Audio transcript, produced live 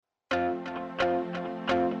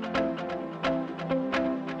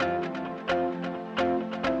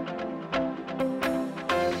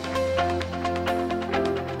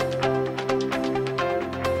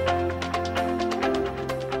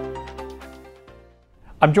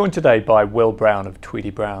I'm joined today by Will Browne of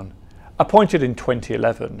Tweedy Browne. Appointed in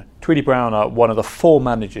 2011, Tweedy Browne are one of the 4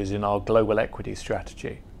 managers in our global equity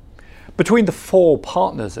strategy. Between the 4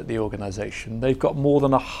 partners at the organisation, they've got more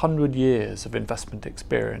than 100 years of investment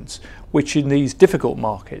experience, which in these difficult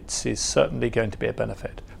markets is certainly going to be a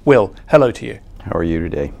benefit. Will, hello to you. How are you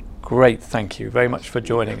today? Great, thank you very much for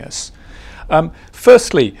joining us.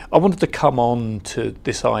 Firstly, I wanted to come on to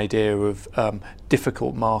this idea of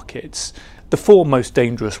difficult markets. The 4 most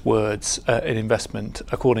dangerous words in investment,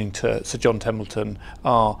 according to Sir John Templeton,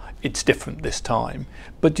 are "it's different this time."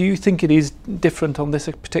 But do you think it is different on this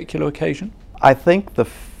particular occasion? I think the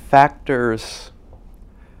factors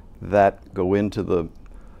that go into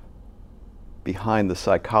behind the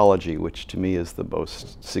psychology, which to me is the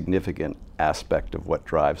most significant aspect of what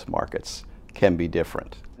drives markets, can be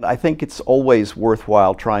different. I think it's always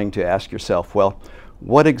worthwhile trying to ask yourself, well,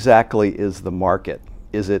 what exactly is the market?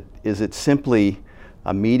 Is it simply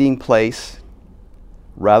a meeting place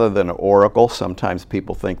rather than an oracle? Sometimes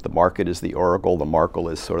people think the market is the oracle. The market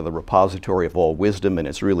is sort of the repository of all wisdom, and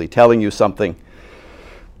it's really telling you something.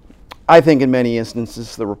 I think in many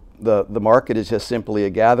instances the market is just simply a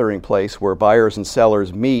gathering place where buyers and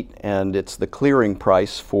sellers meet, and it's the clearing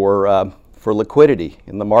price for liquidity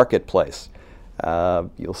in the marketplace.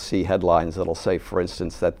 You'll see headlines that'll say, for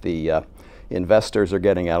instance, that the investors are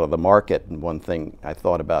getting out of the market. And one thing I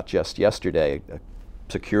thought about just yesterday, a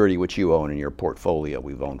security which you own in your portfolio,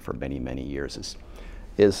 we've owned for many, many years,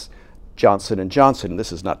 is Johnson & Johnson.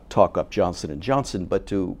 This is not to talk up Johnson & Johnson, but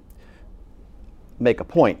to make a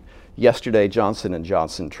point. Yesterday, Johnson &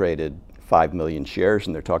 Johnson traded 5 million shares,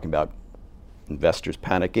 and they're talking about investors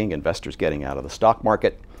panicking, investors getting out of the stock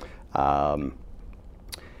market.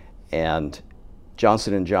 And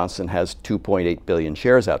Johnson & Johnson has 2.8 billion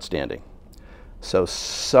shares outstanding. So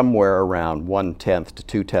somewhere around 1/10 to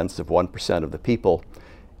 2/10 of 1% of the people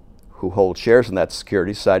who hold shares in that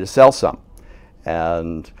security decide to sell some.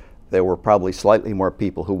 And there were probably slightly more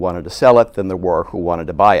people who wanted to sell it than there were who wanted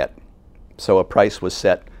to buy it. So a price was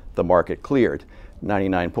set, the market cleared.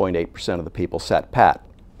 99.8% of the people sat pat.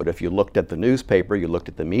 But if you looked at the newspaper, you looked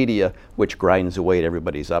at the media, which grinds away at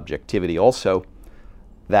everybody's objectivity also,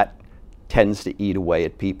 that tends to eat away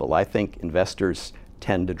at people. I think investors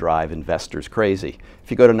tend to drive investors crazy. If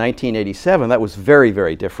you go to 1987, that was very,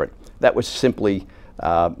 very different. That was simply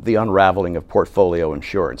the unraveling of portfolio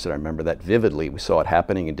insurance, and I remember that vividly. We saw it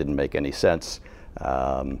happening and didn't make any sense.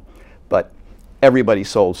 But everybody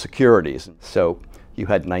sold securities. So you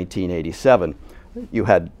had 1987. You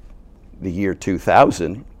had the year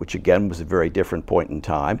 2000, which again was a very different point in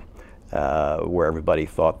time, where everybody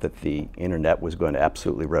thought that the internet was going to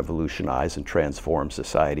absolutely revolutionize and transform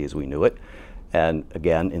society as we knew it. And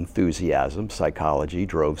again, enthusiasm, psychology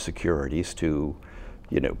drove securities to,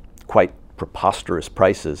 quite preposterous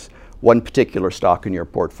prices. One particular stock in your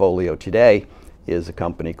portfolio today is a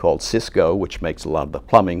company called Cisco, which makes a lot of the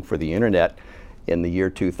plumbing for the internet. In the year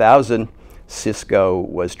 2000, Cisco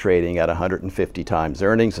was trading at 150 times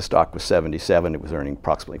earnings. The stock was 77. It was earning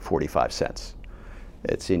approximately 45 cents.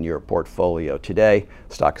 It's in your portfolio today.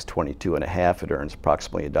 Stock is 22.5. It earns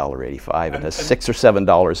approximately $1.85 and has $6 or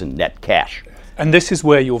 $7 in net cash. And this is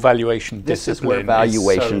where your valuation discipline This is where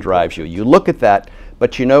valuation drives you. You look at that,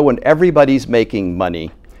 but when everybody's making money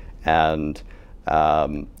and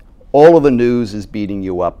all of the news is beating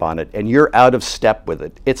you up on it and you're out of step with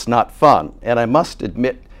it, it's not fun. And I must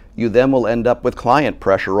admit, you then will end up with client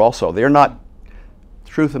pressure also. The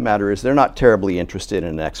truth of the matter is they're not terribly interested in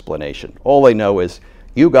an explanation. All they know is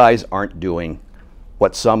you guys aren't doing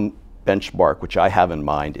what some benchmark, which I have in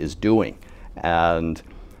mind, is doing. And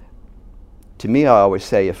to me, I always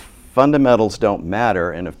say if fundamentals don't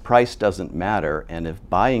matter and if price doesn't matter and if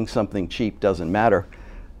buying something cheap doesn't matter,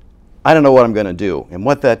 I don't know what I'm going to do. And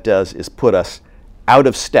what that does is put us out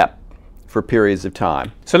of step for periods of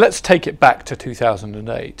time. So let's take it back to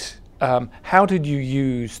 2008. How did you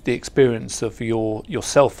use the experience of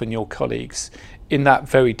yourself and your colleagues in that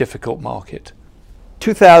very difficult market?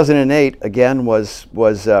 2008 again was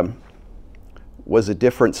a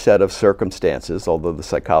different set of circumstances, although the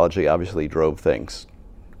psychology obviously drove things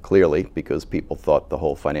clearly because people thought the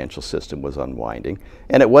whole financial system was unwinding.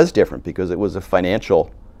 And it was different because it was a financial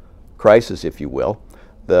crisis, if you will.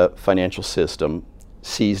 The financial system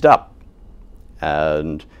seized up.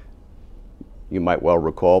 And you might well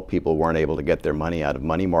recall people weren't able to get their money out of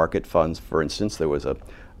money market funds, for instance. There was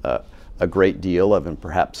a great deal of, and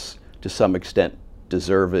perhaps to some extent,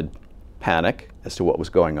 deserved panic as to what was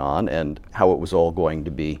going on and how it was all going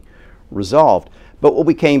to be resolved. But what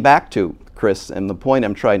we came back to, Chris, and the point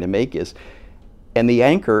I'm trying to make is, and the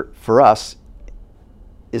anchor for us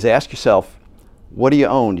is ask yourself, what do you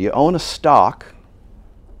own? Do you own a stock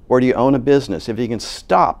or do you own a business? If you can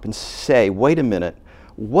stop and say, wait a minute,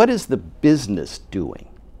 what is the business doing?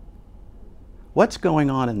 What's going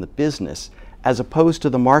on in the business as opposed to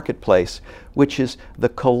the marketplace, which is the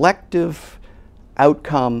collective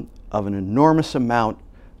outcome of an enormous amount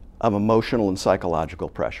of emotional and psychological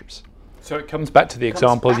pressures. So it comes back to the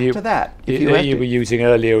example you were using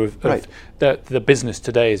earlier of right. the business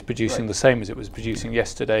today is producing the same as it was producing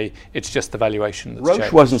yesterday. It's just the valuation that's Roche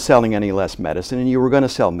changed. wasn't selling any less medicine, and you were going to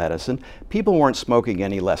sell medicine. People weren't smoking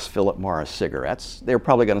any less Philip Morris cigarettes. They were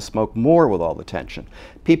probably going to smoke more with all the tension.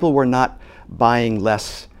 People were not buying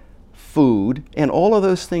less food, and all of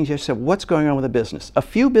those things. You said, what's going on with the business? A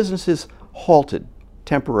few businesses halted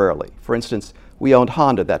temporarily. For instance, we owned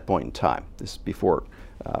Honda at that point in time. This is before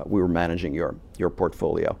we were managing your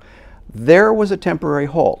portfolio. There was a temporary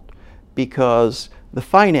halt because the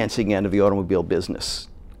financing end of the automobile business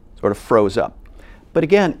sort of froze up. But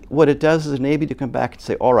again, what it does is enable you to come back and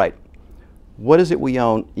say, all right, what is it we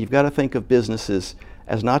own? You've got to think of businesses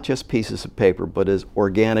as not just pieces of paper, but as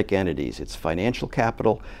organic entities. It's financial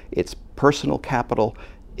capital, it's personal capital,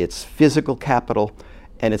 it's physical capital,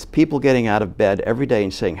 and it's people getting out of bed every day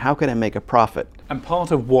and saying, how can I make a profit? And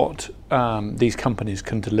part of what these companies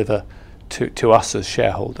can deliver to us as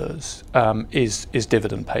shareholders is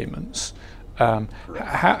dividend payments.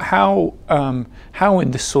 How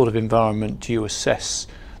in this sort of environment do you assess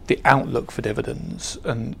the outlook for dividends?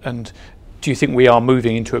 And do you think we are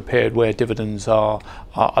moving into a period where dividends are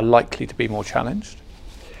likely to be more challenged?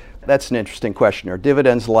 That's an interesting question. Are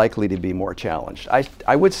dividends likely to be more challenged?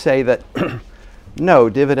 I would say that no,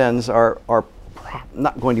 dividends are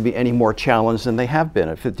not going to be any more challenged than they have been.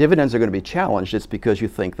 If the dividends are going to be challenged, it's because you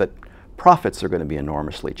think that profits are going to be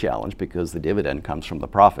enormously challenged because the dividend comes from the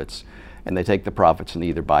profits, and they take the profits and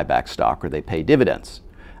either buy back stock or they pay dividends.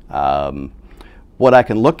 What I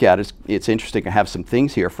can look at is, it's interesting, I have some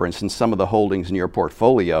things here. For instance, some of the holdings in your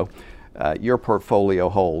portfolio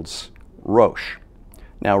holds Roche.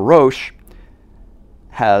 Now Roche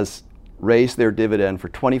has raised their dividend for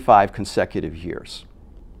 25 consecutive years.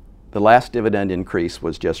 The last dividend increase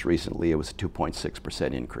was just recently. It was a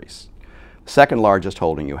 2.6% increase. The second largest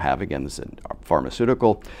holding you have, again, this is a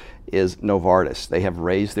pharmaceutical, is Novartis. They have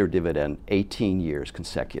raised their dividend 18 years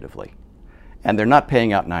consecutively. And they're not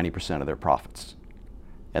paying out 90% of their profits.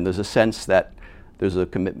 And there's a sense that there's a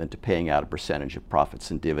commitment to paying out a percentage of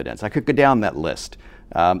profits and dividends. I could go down that list.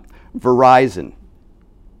 Verizon,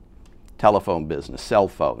 telephone business, cell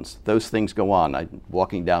phones, those things go on. I'm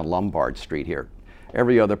walking down Lombard Street here.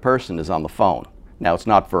 Every other person is on the phone. Now, it's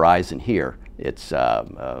not Verizon here, it's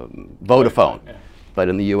Vodafone. Yeah. But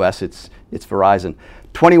in the US, it's Verizon.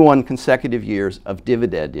 21 consecutive years of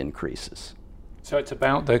dividend increases. So it's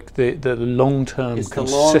about the long-term consistency.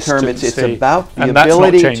 The long-term, it's about the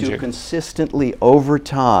ability to consistently, over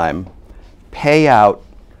time, pay out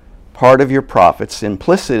part of your profits.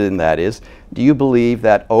 Implicit in that is, do you believe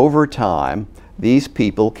that over time, these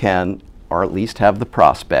people can, or at least have the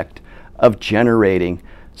prospect of generating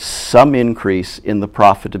some increase in the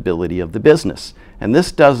profitability of the business? And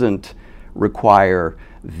this doesn't require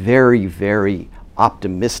very, very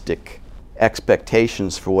optimistic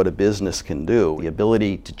expectations for what a business can do. The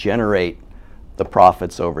ability to generate the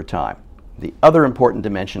profits over time. The other important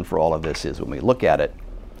dimension for all of this is, when we look at it,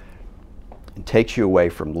 it takes you away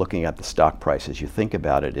from looking at the stock price as you think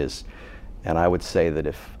about it is, and I would say that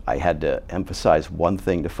if I had to emphasize one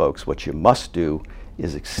thing to folks, what you must do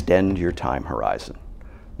is extend your time horizon.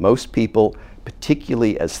 Most people,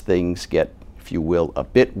 particularly as things get, if you will, a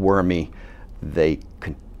bit wormy, they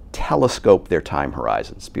can telescope their time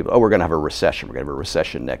horizons. People, oh, we're going to have a recession. We're going to have a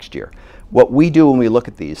recession next year. What we do when we look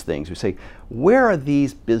at these things, we say, where are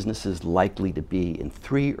these businesses likely to be in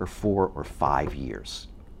 3 or 4 or 5 years?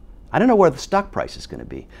 I don't know where the stock price is going to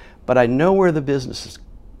be, but I know where the business is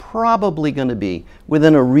probably going to be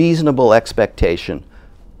within a reasonable expectation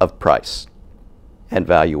of price and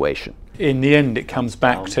valuation. In the end, it comes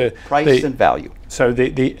back to price and value. So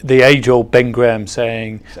the age-old Ben Graham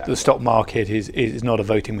saying the stock market is not a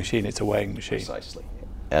voting machine, it's a weighing machine. Precisely.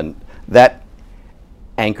 And that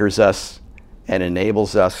anchors us and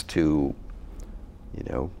enables us to,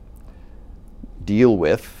 deal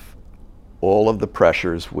with all of the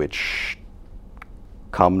pressures which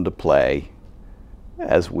come to play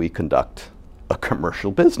as we conduct a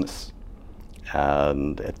commercial business.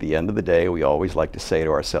 And at the end of the day, we always like to say to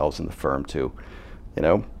ourselves in the firm too,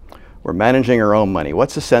 we're managing our own money.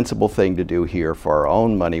 What's a sensible thing to do here for our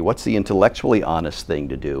own money? What's the intellectually honest thing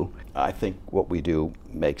to do? I think what we do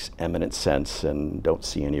makes eminent sense and don't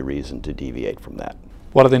see any reason to deviate from that.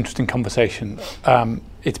 What an interesting conversation.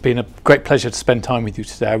 It's been a great pleasure to spend time with you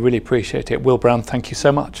today. I really appreciate it. Will Browne, thank you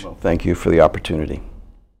so much. Well, thank you for the opportunity.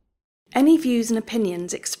 Any views and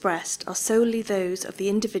opinions expressed are solely those of the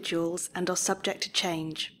individuals and are subject to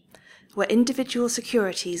change. Where individual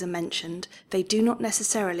securities are mentioned, they do not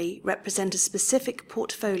necessarily represent a specific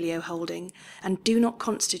portfolio holding and do not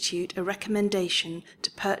constitute a recommendation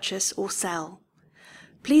to purchase or sell.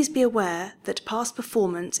 Please be aware that past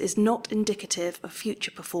performance is not indicative of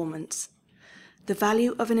future performance. The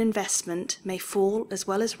value of an investment may fall as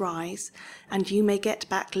well as rise, and you may get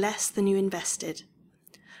back less than you invested.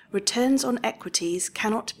 Returns on equities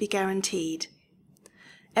cannot be guaranteed.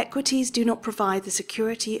 Equities do not provide the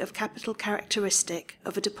security of capital characteristic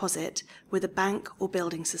of a deposit with a bank or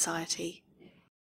building society.